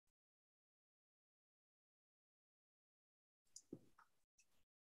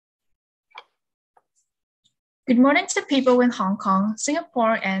Good morning to people in Hong Kong,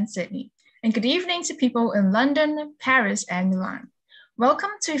 Singapore, and Sydney, and good evening to people in London, Paris, and Milan. Welcome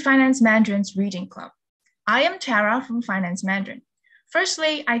to Finance Mandarin's Reading Club. I am Tara from Finance Mandarin.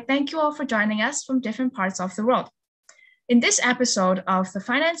 Firstly, I thank you all for joining us from different parts of the world. In this episode of the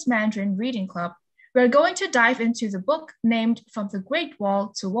Finance Mandarin Reading Club, we're going to dive into the book named From the Great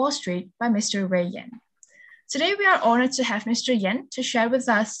Wall to Wall Street by Mr. Wei Yen. Today, we are honored to have Mr. Yen to share with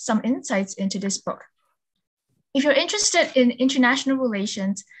us some insights into this book. If you're interested in international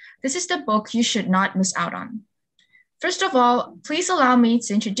relations, this is the book you should not miss out on. First of all, please allow me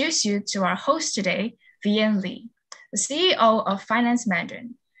to introduce you to our host today, Vienne Lee, the CEO of Finance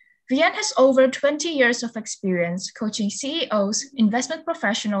Mandarin. Vienne has over 20 years of experience coaching CEOs, investment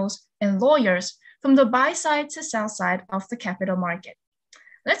professionals, and lawyers from the buy side to sell side of the capital market.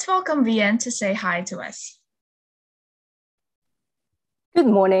 Let's welcome Vienne to say hi to us. Good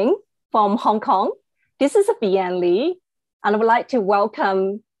morning from Hong Kong. This is Vienne Lee, and I would like to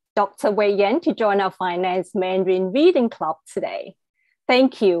welcome Dr. Wei Yen to join our Finance Mandarin Reading Club today.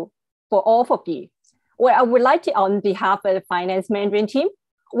 Thank you for all of you. Well, I would like to, on behalf of the Finance Mandarin team,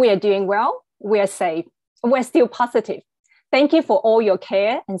 we are doing well, we are safe, and we're still positive. Thank you for all your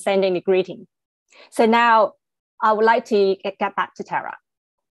care and sending the greeting. So now I would like to get back to Tara.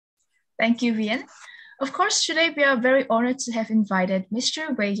 Thank you, Vienne. Of course, today we are very honored to have invited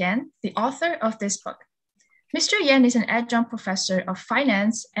Mr. Wei Yen, the author of this book. Mr. Yen is an adjunct professor of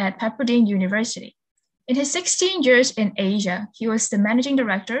finance at Pepperdine University. In his 16 years in Asia, he was the managing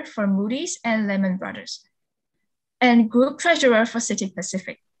director for Moody's and Lehman Brothers, and group treasurer for Citi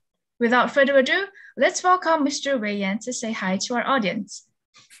Pacific. Without further ado, let's welcome Mr. Wei Yen to say hi to our audience.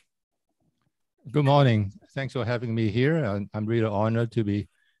 Good morning. Thanks for having me here. I'm really honored to be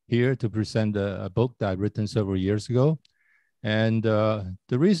here to present a book that I've written several years ago. And the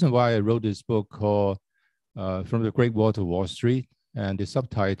reason why I wrote this book called From the Great Wall to Wall Street, and the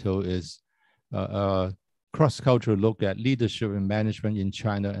subtitle is a cross-cultural look at leadership and management in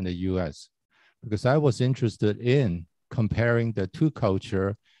China and the US, because I was interested in comparing the two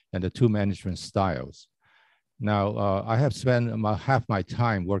culture and the two management styles. Now, I have spent half my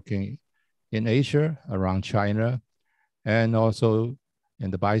time working in Asia, around China, and also in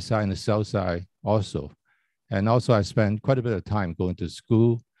the buy side and the sell side also. And also I spent quite a bit of time going to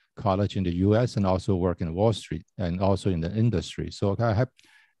school, college in the US, and also work in Wall Street and also in the industry. So I have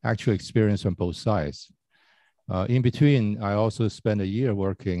actual experience on both sides. In between, I also spent a year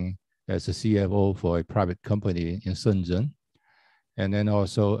working as a CFO for a private company in Shenzhen. And then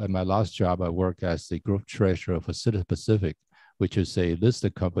also at my last job, I worked as the group treasurer for Citi Pacific, which is a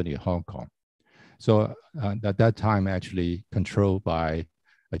listed company in Hong Kong. So at that time, actually controlled by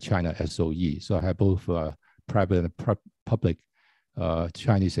a China SOE. So I have both private and public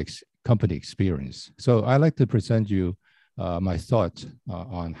Chinese company experience. So I like to present you my thoughts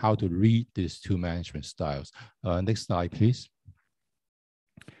on how to read these two management styles. Next slide, please.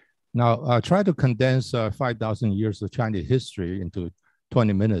 Now, I'll try to condense 5,000 years of Chinese history into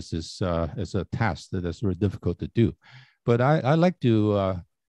 20 minutes is a task that is very difficult to do. But I like to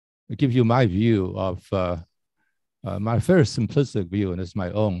give you my view of my very simplistic view, and it's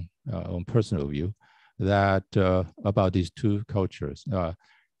my own personal view, that about these two cultures.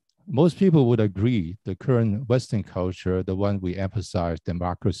 Most people would agree the current Western culture, the one we emphasize,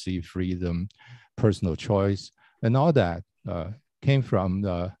 democracy, freedom, personal choice, and all that came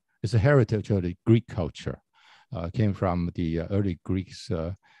from, it's a heritage of the Greek culture, came from the early Greeks,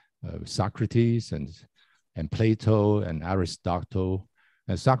 Socrates and Plato and Aristotle.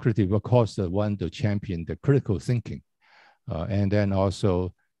 And Socrates, of course, the one to champion the critical thinking. And then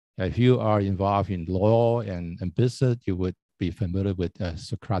also, if you are involved in law and business, you would be familiar with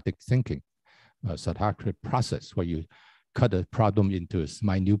Socratic thinking, Socratic process, where you cut a problem into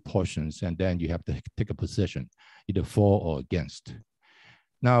minute portions, and then you have to take a position, either for or against.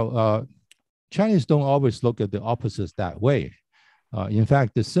 Now, Chinese don't always look at the opposites that way. In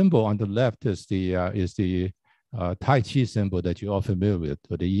fact, the symbol on the left is the Tai Chi symbol that you're all familiar with,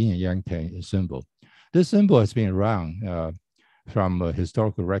 or the yin and yang symbol. This symbol has been around from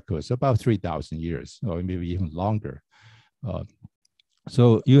historical records about 3,000 years, or maybe even longer.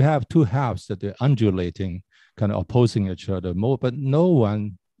 So you have two halves that are undulating, kind of opposing each other more, but no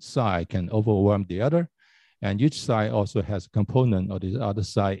one side can overwhelm the other. And each side also has a component of the other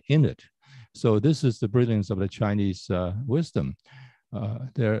side in it. So this is the brilliance of the Chinese wisdom.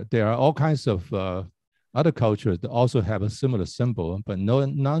 There are all kinds of other cultures that also have a similar symbol, but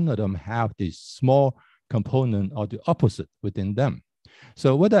none of them have this small component or the opposite within them.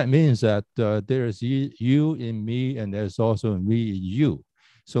 So what that means is that there's you in me, and there's also me in you.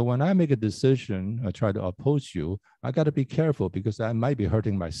 So when I make a decision, I try to oppose you, I got to be careful because I might be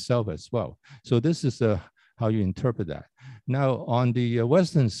hurting myself as well. So this is how you interpret that. Now, on the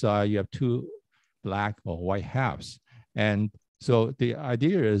Western side, you have two black or white halves. And so the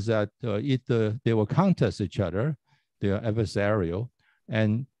idea is that either they will contest each other, they are adversarial,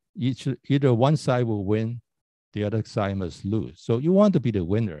 and either one side will win, the other side must lose. So you want to be the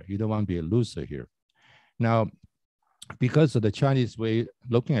winner. You don't want to be a loser here. Now, because of the Chinese way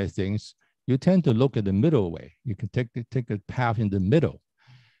looking at things, you tend to look at the middle way. You can take a path in the middle,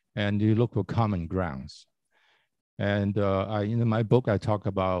 and you look for common grounds. And in my book, I talk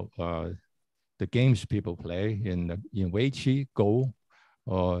about the games people play in Wei Qi, Go,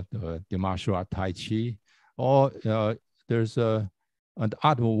 or the martial art Tai Chi, or there's an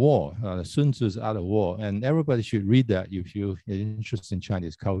art of war, Sun Tzu's art of war, and everybody should read that if you're interested in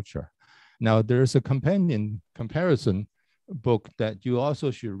Chinese culture. Now, there's a comparison book that you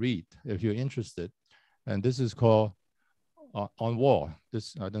also should read if you're interested, and this is called On War.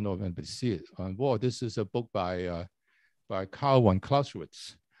 This, I don't know if anybody see it. On War, this is a book by Karl von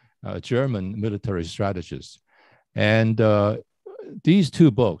Clausewitz, a German military strategist. And these two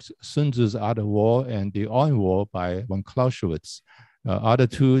books, Sun Tzu's Art of War and The On War by von Clausewitz, are the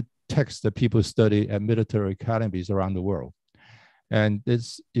two texts that people study at military academies around the world. And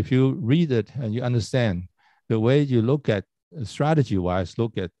if you read it and you understand the way you look at strategy-wise,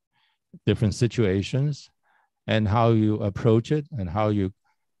 look at different situations and how you approach it and how you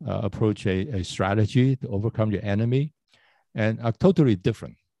approach a strategy to overcome your enemy, and are totally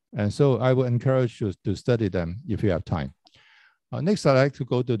different. And so I would encourage you to study them if you have time. Next, I'd like to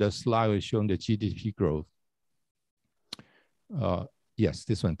go to the slide showing the GDP growth. Yes,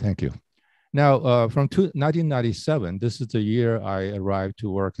 this one, thank you. Now, from 1997, this is the year I arrived to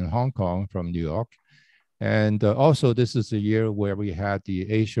work in Hong Kong from New York. And also, this is the year where we had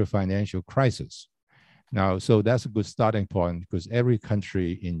the Asia financial crisis. Now, so that's a good starting point because every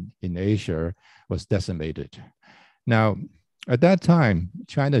country in Asia was decimated. Now, at that time,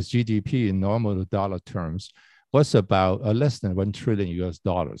 China's GDP in normal dollar terms was about less than $1 trillion US.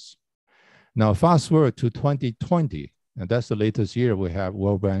 Now, fast forward to 2020, and that's the latest year we have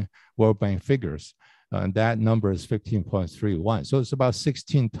World Bank figures, and that number is 15.31. So it's about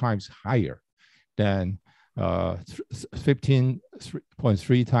 16 times higher than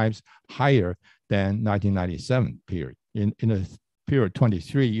 15.3 times higher than 1997 period, in a period of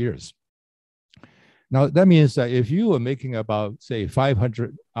 23 years. Now, that means that if you were making about, say,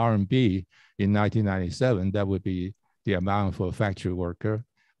 500 RMB in 1997, that would be the amount for a factory worker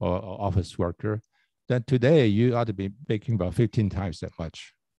or office worker, then today you ought to be making about 15 times that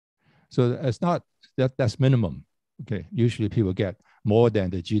much. So it's not, that's minimum. Okay, usually people get more than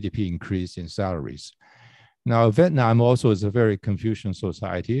the GDP increase in salaries. Now, Vietnam also is a very Confucian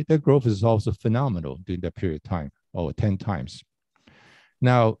society. Their growth is also phenomenal during that period of time, over 10 times.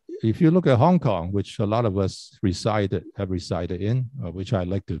 Now, if you look at Hong Kong, which a lot of us have resided in, which I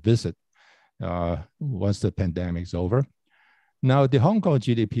like to visit once the pandemic's over. Now, the Hong Kong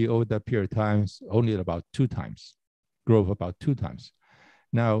GDP over that period of time is only about 2 times, growth about 2 times.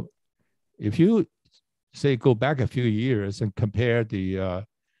 Now, if you say go back a few years and compare the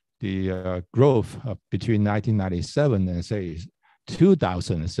growth between 1997 and say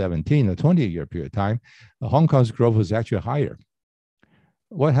 2017, a 20-year period of time, Hong Kong's growth was actually higher.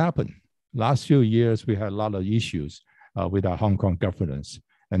 What happened? Last few years, we had a lot of issues with our Hong Kong governance,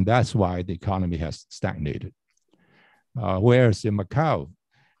 and that's why the economy has stagnated. Whereas in Macau,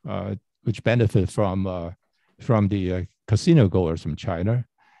 which benefit from the casino goers from China,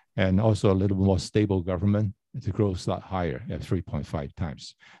 and also a little more stable government, the growth is a lot higher at 3.5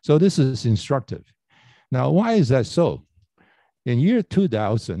 times. So this is instructive. Now, why is that so? In year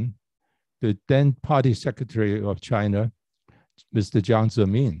 2000, the then Party Secretary of China, Mr. Jiang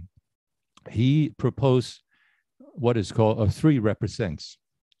Zemin, he proposed what is called a 3 represents.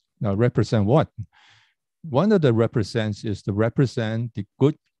 Now, represent what? One of the represents is to represent the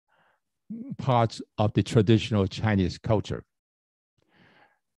good parts of the traditional Chinese culture.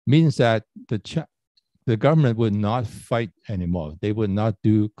 Means that the government would not fight anymore. They would not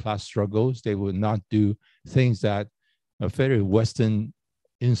do class struggles. They would not do things that a very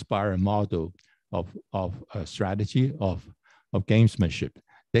Western-inspired model of a strategy of gamesmanship.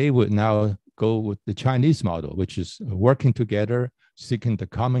 They would now go with the Chinese model, which is working together, seeking the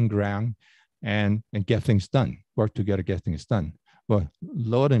common ground, and get things done, work together, get things done. Well,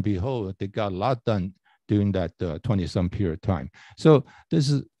 Lord and behold, they got a lot done during that 20-some period of time. So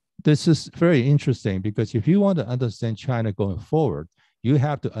this is very interesting because if you want to understand China going forward, you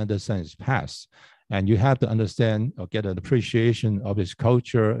have to understand its past. And you have to understand or get an appreciation of his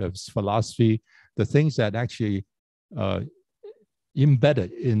culture, of his philosophy, the things that actually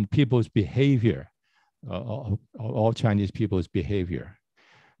embedded in people's behavior, all Chinese people's behavior.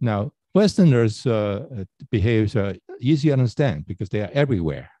 Now, Westerners' behaviors are easy to understand because they are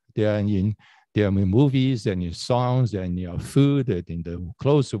everywhere. They are in movies and in songs and in food and in the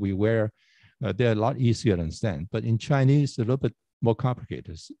clothes that we wear. They're a lot easier to understand. But in Chinese, a little bit more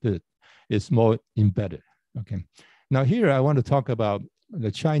complicated. It's more embedded. Okay. Now here I want to talk about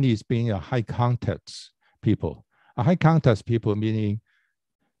the Chinese being a high context people. A high context people meaning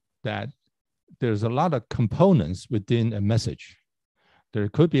that there's a lot of components within a message. There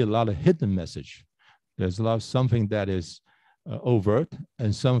could be a lot of hidden message. There's a lot of something that is overt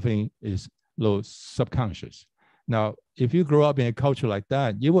and something is low subconscious. Now, if you grow up in a culture like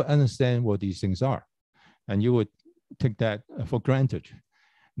that, you will understand what these things are, and you would take that for granted.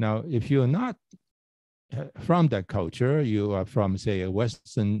 Now, if you're not from that culture, you are from, say, a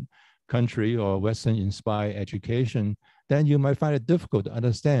Western country or Western-inspired education, then you might find it difficult to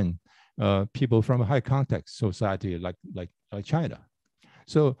understand people from a high context society like China.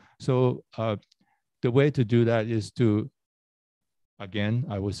 So the way to do that is to, again,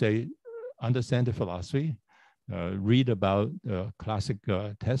 I would say, understand the philosophy, read about classic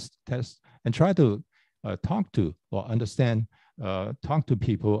tests, and try to talk to or understand, talk to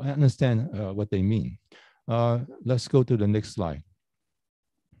people and understand what they mean. Let's go to the next slide.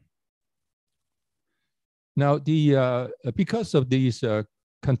 Now, because of these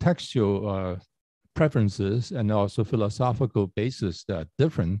contextual preferences and also philosophical basis that are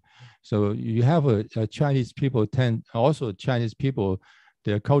different, so you have a Chinese people Chinese people,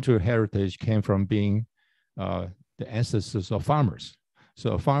 their cultural heritage came from being the ancestors of farmers.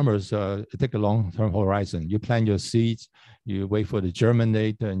 So farmers take a long-term horizon. You plant your seeds, you wait for it to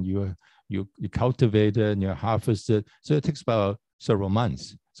germinate, and you cultivate it and you harvest it. So it takes about several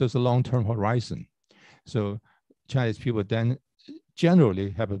months. So it's a long-term horizon. So Chinese people then generally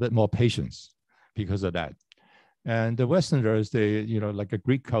have a bit more patience because of that. And the Westerners, they, like a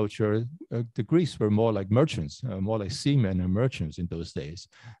Greek culture, the Greeks were more like merchants, more like seamen and merchants in those days.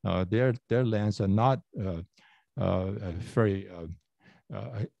 Their lands are not very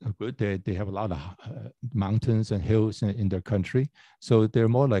good. They have a lot of mountains and hills in their country. So they're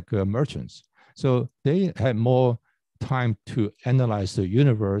more like merchants. So they had more time to analyze the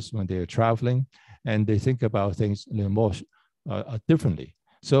universe when they're traveling, and they think about things more differently.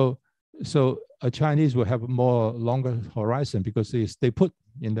 So a Chinese will have a more longer horizon because they put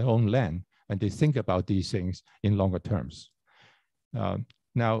in their own land and they think about these things in longer terms.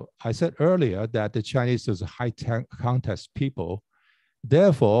 Now, I said earlier that the Chinese is a high-tech context people.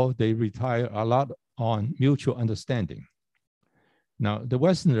 Therefore, they rely a lot on mutual understanding. Now, the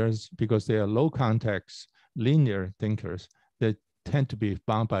Westerners, because they are low context, linear thinkers, they tend to be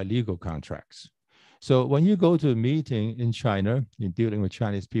bound by legal contracts. So when you go to a meeting in China, in dealing with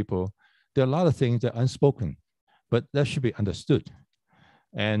Chinese people, there are a lot of things that are unspoken, but that should be understood.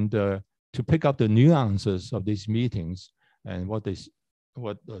 And to pick up the nuances of these meetings and what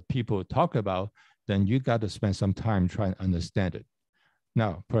people talk about, then you got to spend some time trying to understand it.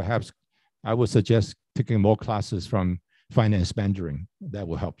 Now, perhaps I would suggest taking more classes from finance Mandarin. That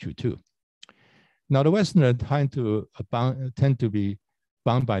will help you too. Now, the Westerners tend to be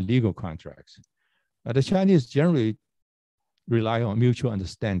bound by legal contracts. The Chinese generally rely on mutual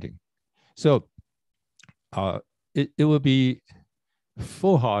understanding. So it would be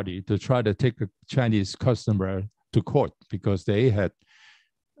foolhardy to try to take a Chinese customer to court because they had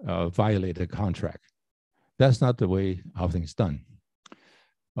violated a contract. That's not the way how things done.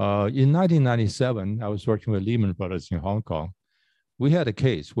 In 1997, I was working with Lehman Brothers in Hong Kong. We had a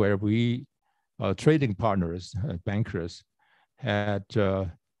case where we, trading partners, bankers, had dealt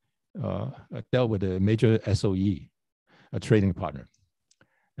with a major SOE, a trading partner.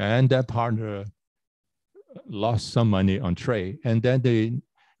 And that partner lost some money on trade, and then they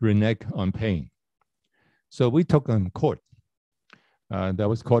reneged on paying. So we took them to court.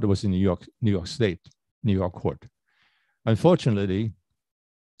 That court was in New York State, New York court. Unfortunately,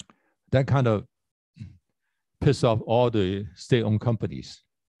 that kind of pissed off all the state-owned companies.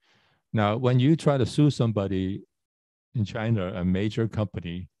 Now, when you try to sue somebody in China, a major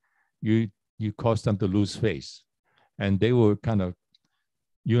company, you cause them to lose face, and they will kind of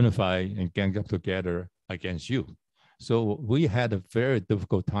unify and gang up together against you. So we had a very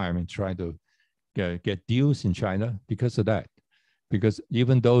difficult time in trying to get deals in China because of that. Because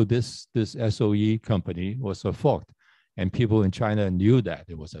even though this SOE company was at fault, and people in China knew that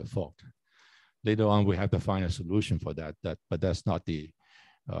it was at fault. Later on, we have to find a solution for that, but that's not the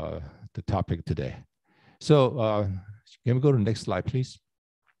the topic today. So can we go to the next slide, please?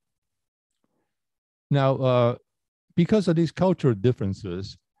 Now, because of these cultural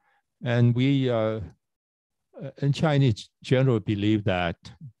differences, and we in Chinese generally believe that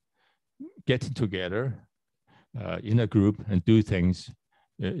getting together in a group and do things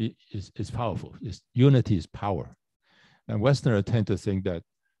is powerful. Unity is power. And Westerners tend to think that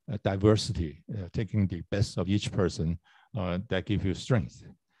diversity, taking the best of each person, that gives you strength.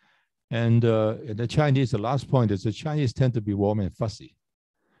 And the Chinese, the last point is the Chinese tend to be warm and fuzzy,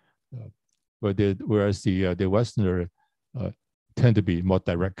 whereas the Westerners tend to be more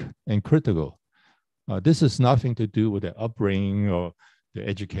direct and critical. This has nothing to do with the upbringing or the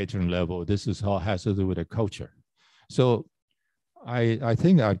education level. This is all has to do with the culture. So I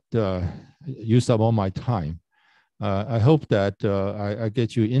think I've used up all my time. I hope that I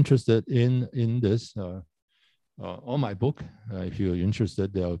get you interested in this. On my book, if you're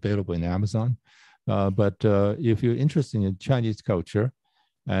interested, they're available in Amazon. But if you're interested in Chinese culture,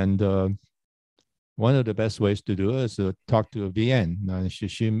 and one of the best ways to do it is to talk to Vienne.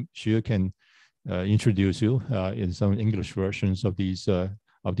 She can introduce you in some English versions of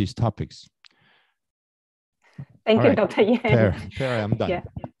these topics. Thank you, Dr. Yen. Tara, I'm done. Yeah.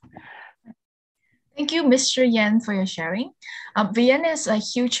 Thank you, Mr. Yen, for your sharing. Vienne is a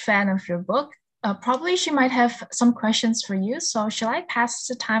huge fan of your book. Probably she might have some questions for you. So shall I pass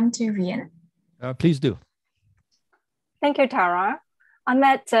the time to Vienne? Please do. Thank you, Tara. I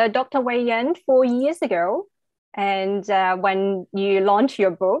met Dr. Wei Yen 4 years ago. And when you launched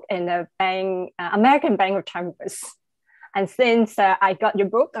your book in the American Bank of Chambers. And since I got your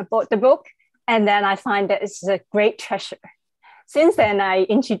book, I bought the book, and then I find that it's a great treasure. Since then, I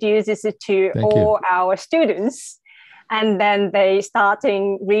introduced it to all our students, and then they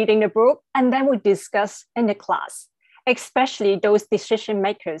starting reading the book, and then we discuss in the class, especially those decision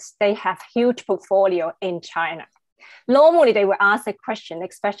makers. They have huge portfolio in China. Normally, they will ask a question,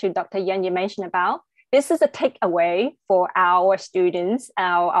 especially Dr. Yen, you mentioned about. This is a takeaway for our students,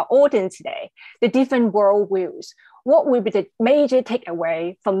 our audience today, the different worldviews. What will be the major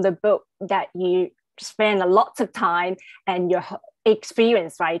takeaway from the book that you spend a lot of time and your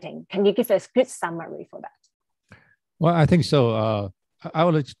experience writing? Can you give us a good summary for that? Well, I think so.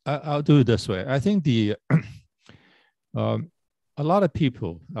 I'll do it this way. I think a lot of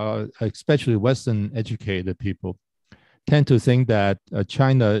people, especially Western educated people, tend to think that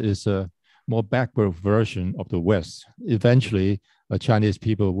China is a more backward version of the West. Eventually, Chinese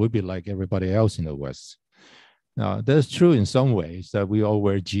people will be like everybody else in the West. Now, that's true in some ways, that we all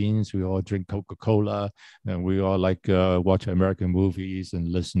wear jeans, we all drink Coca-Cola, and we all like watch American movies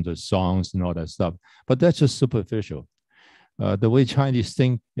and listen to songs and all that stuff. But that's just superficial. The way Chinese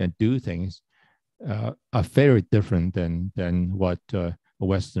think and do things are very different than what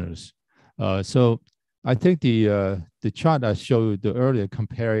Westerners. So I think the chart I showed you earlier,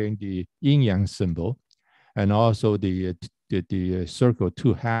 comparing the yin-yang symbol and also the circle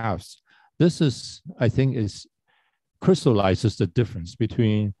two halves, this is, I think, crystallizes the difference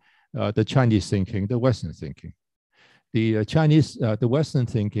between the Chinese thinking, the Western thinking. The Western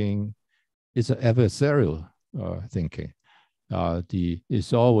thinking is an adversarial thinking.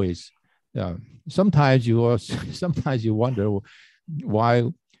 It's always sometimes you wonder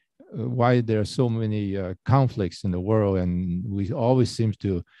why there are so many conflicts in the world, and we always seem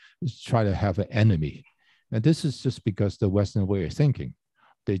to try to have an enemy. And this is just because the Western way of thinking.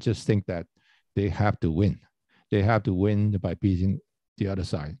 They just think that they have to win. They have to win by beating the other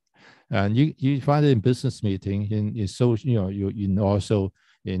side. And you find it in business meeting, in social, also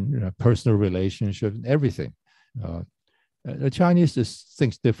in personal relationship, everything. The Chinese just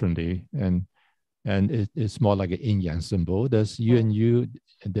thinks differently, and it's more like an yin-yang symbol. There's you and you,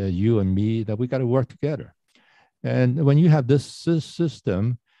 the you and me, that we got to work together. And when you have this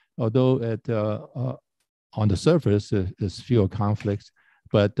system, although on the surface there's fewer conflicts,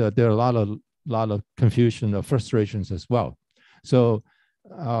 but there are a lot of confusion or frustrations as well. So,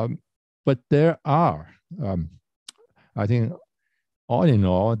 but there are, I think, all in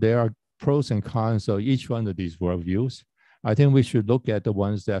all, there are pros and cons of each one of these worldviews. I think we should look at the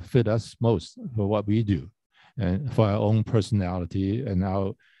ones that fit us most for what we do, and for our own personality and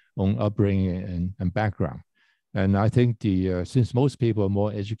our own upbringing and background. And I think since most people are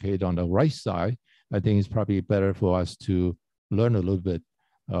more educated on the right side, I think it's probably better for us to learn a little bit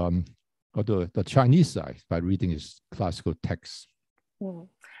of the Chinese side by reading his classical texts.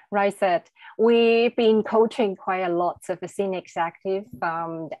 Right said. We've been coaching quite a lot of the senior executive,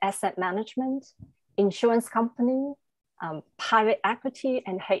 the asset management, insurance company, private equity,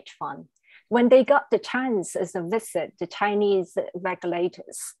 and hedge fund. when they got the chance as a visit, the Chinese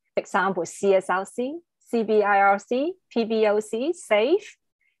regulators, for example, CSRC, CBIRC, PBOC, SAFE,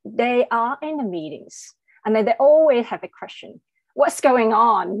 they are in the meetings. And then they always have a question. What's going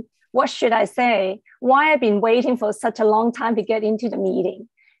on? What should I say? Why I've been waiting for such a long time to get into the meeting?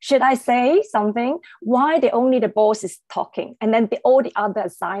 Should I say something? Why only the boss is talking and then all the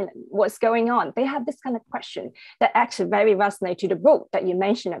others silent? What's going on? They have this kind of question that actually very resonate to the book that you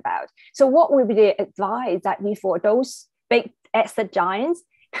mentioned about. So what would be the advice that for those big asset giants,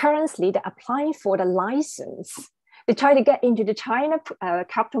 currently they're applying for the license. They try to get into the China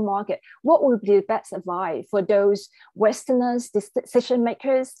capital market. What would be the best advice for those Westerners, decision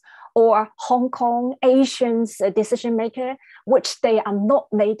makers, or Hong Kong Asians decision maker, which they are not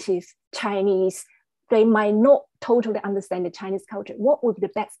native Chinese? They might not totally understand the Chinese culture. What would be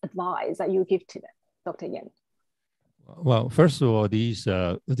the best advice that you give to them, Dr. Yen? Well, first of all, these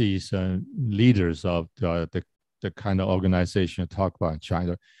leaders of the kind of organization you talk about in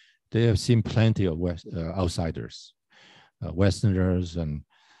China, they have seen plenty of outsiders, Westerners and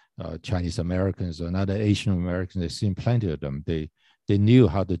Chinese Americans and other Asian Americans. They've seen plenty of them. They knew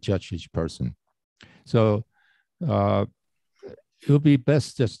how to judge each person. So it would be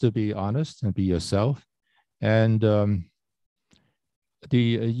best just to be honest and be yourself. And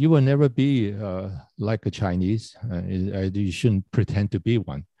you will never be like a Chinese. You shouldn't pretend to be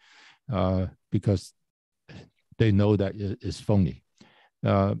one because they know that it's phony.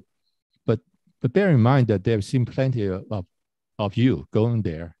 But bear in mind that they've seen plenty of you going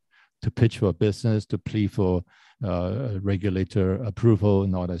there to pitch for business, to plead for regulator approval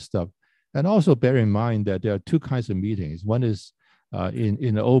and all that stuff. And also bear in mind that there are two kinds of meetings. One is in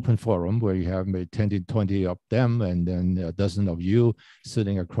an open forum where you have maybe 10 to 20 of them and then a dozen of you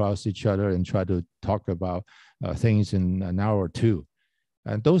sitting across each other and try to talk about things in an hour or two.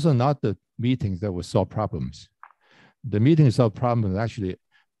 And those are not the meetings that will solve problems. The meetings solve problems actually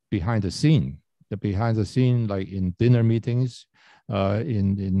behind the scene. Behind the scene, like in dinner meetings,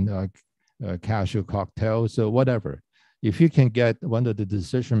 in casual cocktails or whatever. If you can get one of the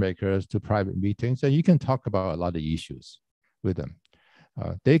decision makers to private meetings, then you can talk about a lot of issues with them.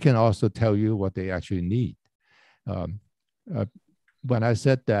 They can also tell you what they actually need. When I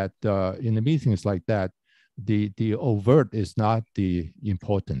said that in the meetings like that, the overt is not the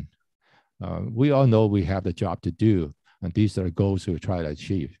important. We all know we have the job to do, and these are the goals we try to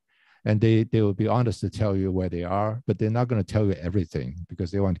achieve. And they will be honest to tell you where they are, but they're not going to tell you everything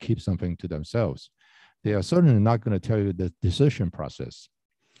because they want to keep something to themselves. They are certainly not going to tell you the decision process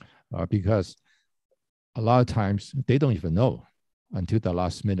because a lot of times they don't even know until the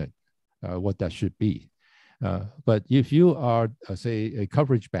last minute what that should be. But if you are, say, a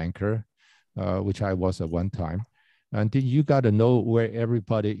coverage banker, which I was at one time, and then you got to know where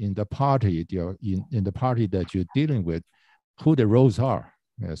everybody in the party, in the party that you're dealing with, who the roles are.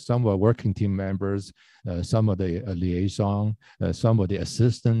 Some are working team members, some are the liaison, some are the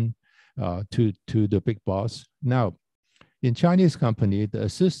assistant to the big boss. Now, in Chinese company, the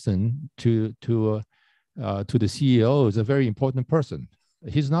assistant to the CEO is a very important person.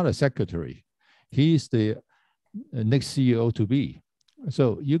 He's not a secretary. He's the next CEO to be.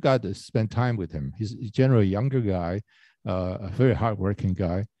 So you got to spend time with him. He's generally a younger guy, a very hardworking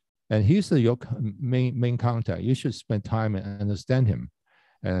guy, and he's your main contact. You should spend time and understand him.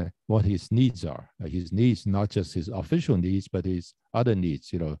 What his needs are. His needs, not just his official needs, but his other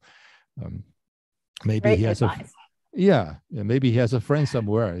needs. Maybe he has maybe he has a friend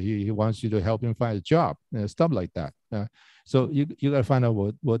somewhere. He wants you to help him find a job, stuff like that. So you got to find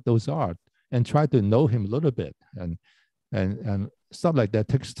out what those are and try to know him a little bit. And stuff like that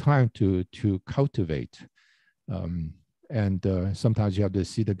takes time to cultivate. Sometimes you have to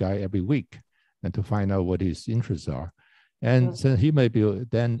see the guy every week and to find out what his interests are. And so he may be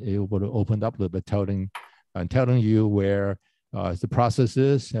then able to open up a little bit, telling you where the process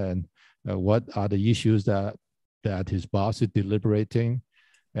is and what are the issues that his boss is deliberating.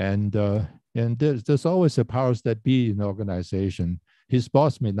 And there's always a powers that be in the organization. His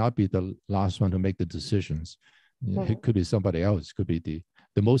boss may not be the last one to make the decisions. It could be somebody else. It could be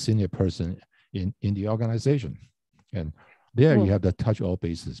the most senior person in the organization. And there you have to touch all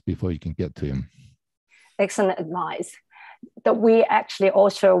bases before you can get to him. Excellent advice. That we actually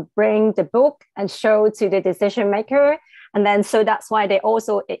also bring the book and show to the decision maker. And then so that's why they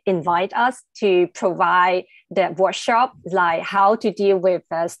also invite us to provide the workshop, like how to deal with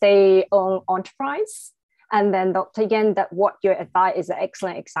state-owned enterprise, And then Dr. Yen, that what you advise is an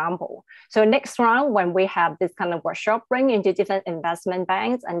excellent example. So next round, when we have this kind of workshop, bring into different investment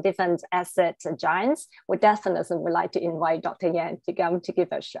banks and different asset giants, we definitely would like to invite Dr. Yen to come to give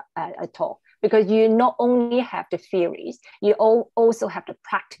a talk, because you not only have the theories, you also have the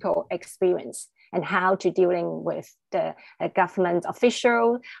practical experience and how to dealing with the government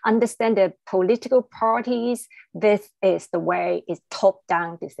official, understand the political parties. This is the way, is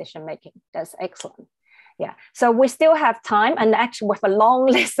top-down decision-making. That's excellent. Yeah, so we still have time, and actually with a long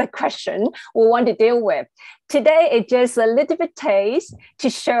list of questions we want to deal with. Today, it's just a little bit taste to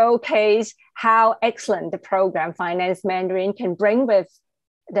showcase how excellent the program Finance Mandarin can bring with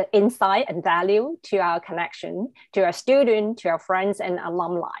the insight and value to our connection, to our students, to our friends and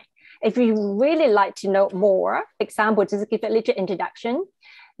alumni. If you really like to know more, example, just give a little introduction.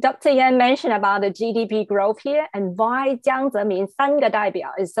 Dr. Yen mentioned about the GDP growth here and why 江泽民三个代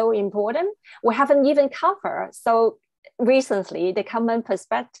表 is so important. We haven't even covered. So recently, the common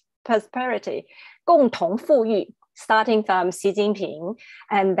prosperity, 共同富裕, starting from Xi Jinping,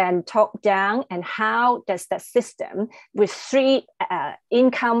 and then top down, and how does the system with three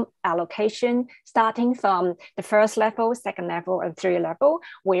income allocation, starting from the first level, second level, and third level,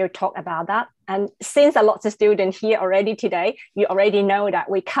 we'll talk about that. And since a lot of students here already today, you already know that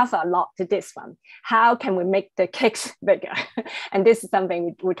we cover a lot to this one. How can we make the cakes bigger? And this is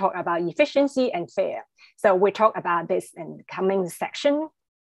something we talk about, efficiency and fair. So we talk about this in the coming section.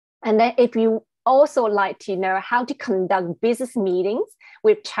 And then if you also like to know how to conduct business meetings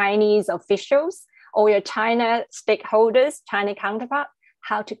with Chinese officials or your China stakeholders, China counterpart,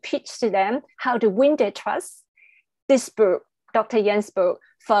 how to pitch to them, how to win their trust. This book, Dr. Yen's book,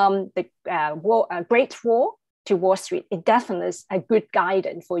 From the Great Wall to Wall Street, it definitely is a good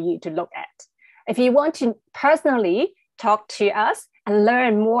guidance for you to look at. If you want to personally talk to us and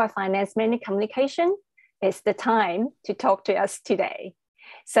learn more finance management communication, it's the time to talk to us today.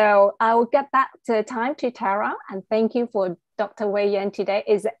 So I will get back to the time to Tara, and thank you for Dr. Wei Yen today.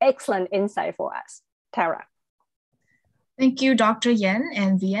 It's an excellent insight for us. Tara. Thank you, Dr. Yen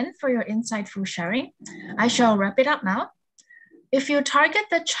and Vienne, for your insightful sharing. I shall wrap it up now. If you target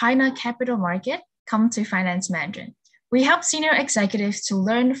the China capital market, come to Finance Mandarin. We help senior executives to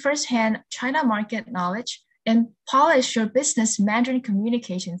learn firsthand China market knowledge and polish your business Mandarin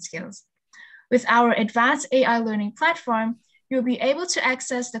communication skills. With our advanced AI learning platform, you'll be able to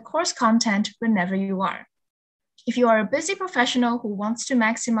access the course content whenever you are. If you are a busy professional who wants to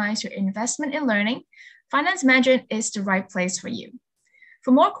maximize your investment in learning, Finance Mandarin is the right place for you.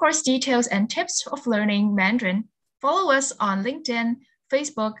 For more course details and tips of learning Mandarin, follow us on LinkedIn,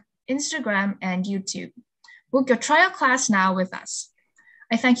 Facebook, Instagram, and YouTube. Book your trial class now with us.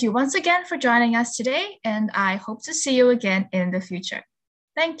 I thank you once again for joining us today, and I hope to see you again in the future.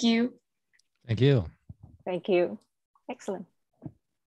 Thank you. Thank you. Thank you. Excellent.